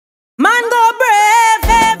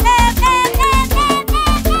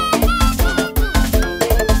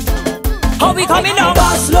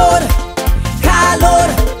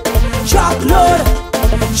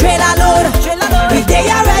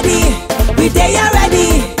dey Ahready,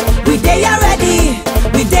 we dey Ahready,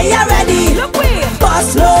 we dey Ahready. Look we.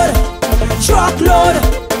 Bus load, truck load,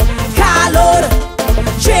 car load,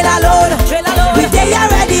 trailer load. We dey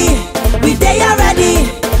Ahready, we dey Ahready,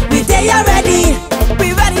 we dey Ahready.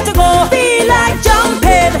 We ready to go. Feel like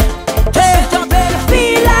jumping, hey, Jumping.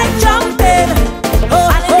 feel like jumping, oh,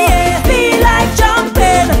 And in the air. feel like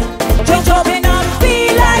jumping, Jumping up.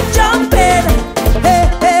 feel like jumping, hey,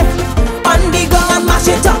 hey. On the ground and mash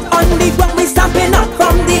it up, on the ground we stamping up,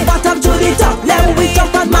 from the bottom to the top. Let we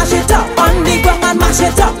jump and mash it up, on the ground and mash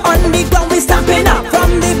it up, on the ground we stamping up,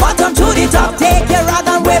 from the bottom to the top. Take your rag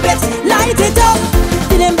and wave it, light it up.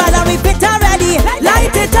 Feeling bad and we fit already,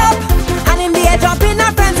 light it up. And in the air jumping a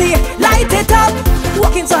frenzy, light it up.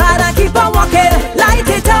 Walking so hard and keep on walking, light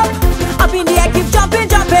it up. Up in the air, keep jumping,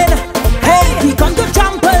 jumping. Hey, we come to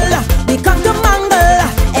trample, we come to mangle,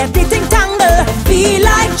 everything tangle. Feel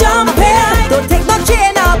like jumping, don't take no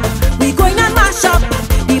chain up. We going and mash up,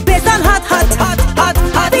 the bass and hot, hot, hot, hot,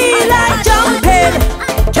 hot. Feel like jumping,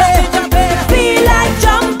 hey, Jumping. feel like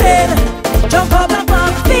jumping, jump up, jump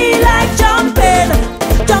up. Feel like jumping,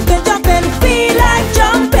 jumping, jumping. Feel like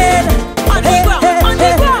jumping. On the ground, on the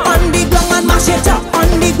ground. On the ground and mash it up. On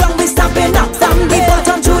the ground we stamping up, from the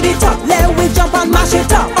bottom to the top. Let we jump and mash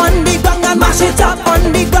it up. On the ground and mash it up. On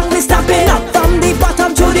the ground we stamping up, from the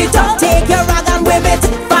bottom to the top. Take your rag and wave it,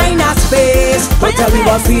 find a space. But tell me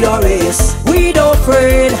what feed or race. We don't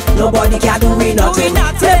afraid, nobody can do we nothing.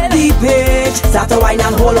 Flip the page, start to whine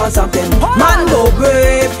and hold on something. Man go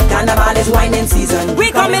brave, carnival is whining season.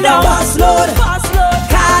 We coming down. Bus load, Bus load.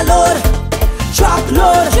 car load, truck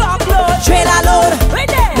load, Truck load. trailer load.